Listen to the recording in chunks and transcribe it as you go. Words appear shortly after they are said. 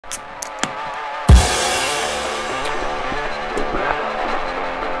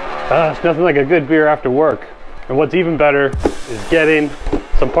It's nothing like a good beer after work. And what's even better is getting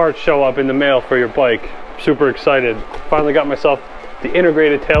some parts show up in the mail for your bike. Super excited. Finally got myself the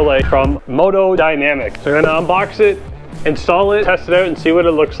integrated tail light from MOTODYNAMIC. So I'm gonna unbox it, install it, test it out, and see what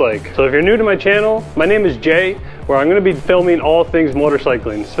it looks like. So if you're new to my channel, my name is Jay, where I'm gonna be filming all things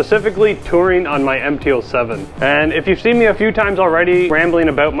motorcycling, specifically touring on my MT07. And if you've seen me a few times already rambling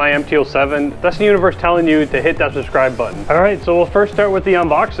about my MT07, that's the universe telling you to hit that subscribe button. All right, so we'll first start with the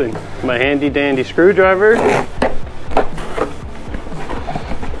unboxing. My handy dandy screwdriver.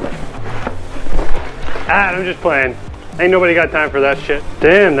 I'm just playing. Ain't nobody got time for that shit.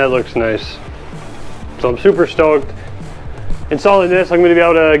 Damn, that looks nice. So I'm super stoked. Installing this, I'm gonna be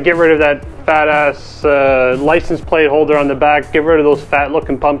able to get rid of that fat ass license plate holder on the back, get rid of those fat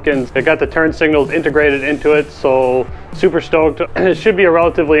looking pumpkins. It got the turn signals integrated into it, so super stoked. It should be a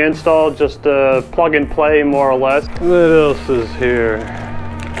relatively install, just plug and play more or less. What else is here?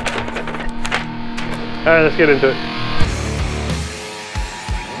 All right, let's get into it.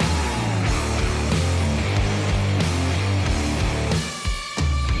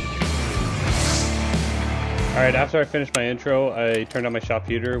 All right, after I finished my intro, I turned on my shop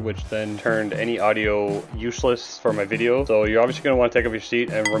heater, which then turned any audio useless for my video. So you're obviously gonna wanna take off your seat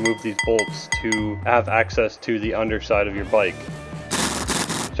and remove these bolts to have access to the underside of your bike.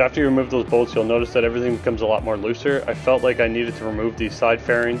 So after you remove those bolts, you'll notice that everything becomes a lot more looser. I felt like I needed to remove these side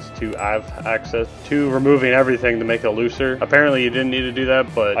fairings to have access to removing everything to make it looser. Apparently you didn't need to do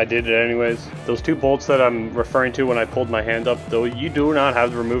that, but I did it anyways. Those two bolts that I'm referring to when I pulled my hand up, though you do not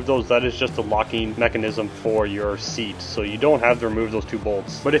have to remove those. That is just a locking mechanism for your seat. So you don't have to remove those two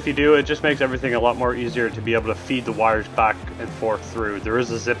bolts. But if you do, it just makes everything a lot more easier to be able to feed the wires back and forth through. There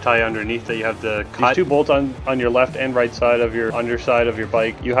is a zip tie underneath that you have to cut. These two bolts on your left and right side of your underside of your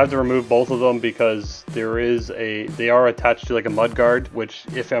bike, you have to remove both of them because they are attached to like a mud guard, which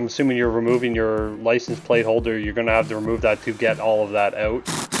if I'm assuming you're removing your license plate holder, you're gonna have to remove that to get all of that out.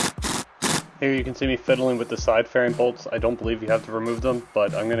 Here you can see me fiddling with the side fairing bolts. I don't believe you have to remove them,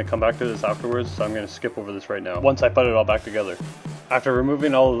 but I'm gonna come back to this afterwards, so I'm gonna skip over this right now once I put it all back together. After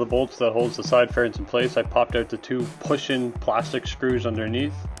removing all of the bolts that holds the side fairings in place, I popped out the two push-in plastic screws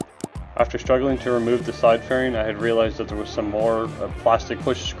underneath. After struggling to remove the side fairing, I had realized that there was some more plastic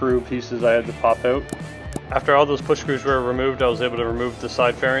push screw pieces I had to pop out. After all those push screws were removed, I was able to remove the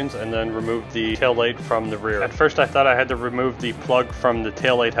side fairings and then remove the tail light from the rear. At first I thought I had to remove the plug from the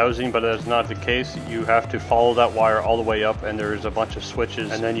tail light housing, but that's not the case. You have to follow that wire all the way up, and there's a bunch of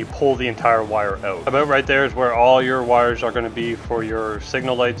switches, and then you pull the entire wire out. About right there is where all your wires are going to be for your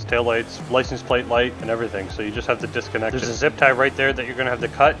signal lights, tail lights, license plate light, and everything. So you just have to disconnect. There's a zip tie right there that you're going to have to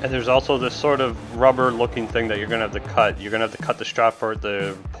cut, and there's also this sort of rubber looking thing that you're going to have to cut. You're going to have to cut the strap for it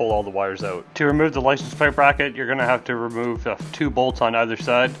to pull all the wires out. To remove the license plate bracket, you're going to have to remove two bolts on either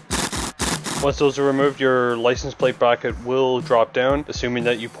side. Once those are removed, your license plate bracket will drop down, assuming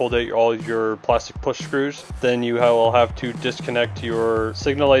that you pulled out all your plastic push screws. Then you will have to disconnect your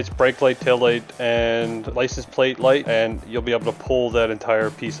signal lights, brake light, tail light, and license plate light, and you'll be able to pull that entire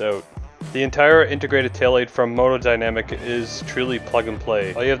piece out. The entire integrated tail light from MOTODYNAMIC is truly plug and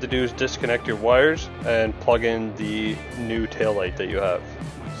play. All you have to do is disconnect your wires and plug in the new tail light that you have.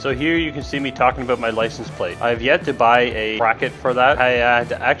 So here you can see me talking about my license plate. I have yet to buy a bracket for that. I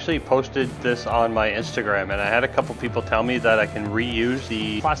had actually posted this on my Instagram, and I had a couple people tell me that I can reuse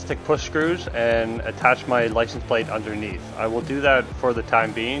the plastic push screws and attach my license plate underneath. I will do that for the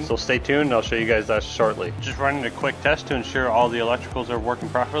time being, so stay tuned and I'll show you guys that shortly. Just running a quick test to ensure all the electricals are working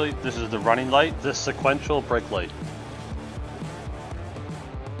properly. This is the running light, the sequential brake light,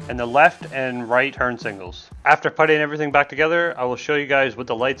 and the left and right turn signals. After putting everything back together, I will show you guys with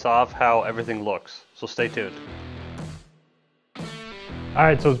the lights off how everything looks. So stay tuned.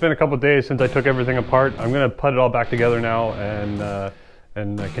 Alright, so it's been a couple days since I took everything apart. I'm gonna put it all back together now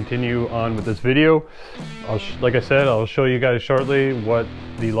and continue on with this video. Like I said, I'll show you guys shortly what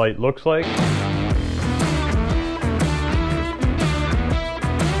the light looks like.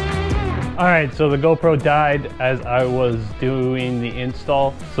 Alright, so the GoPro died as I was doing the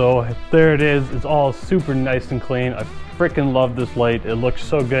install. So there it is. It's all super nice and clean. I freaking love this light. It looks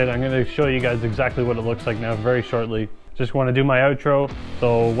so good. I'm going to show you guys exactly what it looks like now very shortly. Just want to do my outro.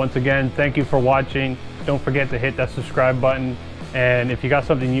 So once again, thank you for watching. Don't forget to hit that subscribe button. And if you got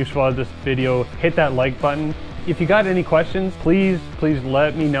something useful out of this video, hit that like button. If you got any questions, please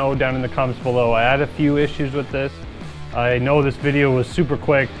let me know down in the comments below. I had a few issues with this. I know this video was super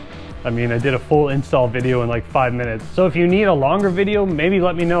quick. I mean, I did a full install video in like 5 minutes. So if you need a longer video, maybe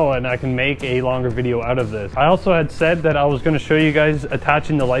let me know and I can make a longer video out of this. I also had said that I was going to show you guys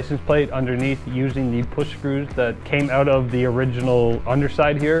attaching the license plate underneath using the push screws that came out of the original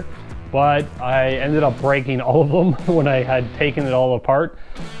underside here. But I ended up breaking all of them when I had taken it all apart.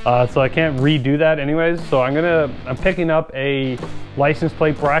 So I can't redo that anyways. So I'm picking up a license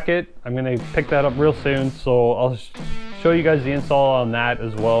plate bracket. I'm gonna pick that up real soon. So I'll show you guys the install on that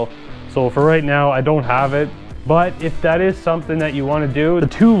as well. So for right now, I don't have it. But if that is something that you wanna do, the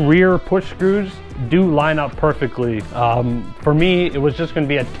 2 rear push screws do line up perfectly. For me, it was just gonna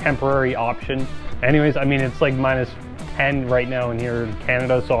be a temporary option. Anyways, I mean, it's like -10 right now in here in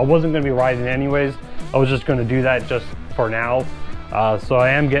Canada, so I wasn't going to be riding anyways. I was just going to do that just for now. So I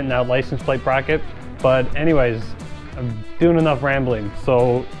am getting that license plate bracket. But anyways, I'm doing enough rambling,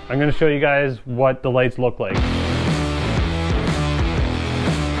 so I'm going to show you guys what the lights look like.